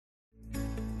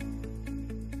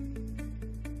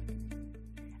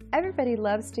Everybody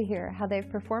loves to hear how they've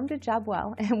performed a job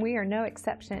well, and we are no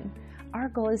exception. Our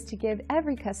goal is to give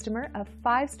every customer a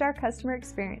 5-star customer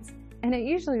experience, and it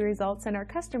usually results in our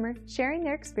customer sharing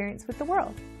their experience with the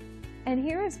world. And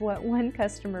here is what one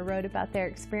customer wrote about their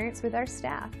experience with our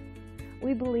staff.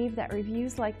 We believe that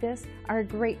reviews like this are a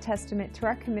great testament to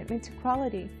our commitment to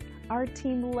quality. Our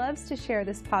team loves to share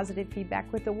this positive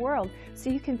feedback with the world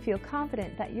so you can feel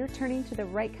confident that you're turning to the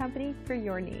right company for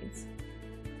your needs.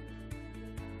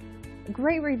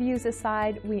 Great reviews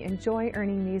aside, we enjoy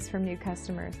earning these from new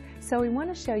customers, so we want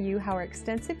to show you how our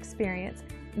extensive experience,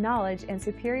 knowledge, and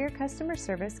superior customer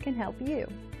service can help you.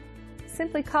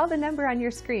 Simply call the number on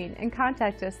your screen and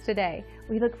contact us today.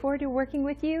 We look forward to working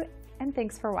with you, and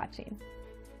thanks for watching.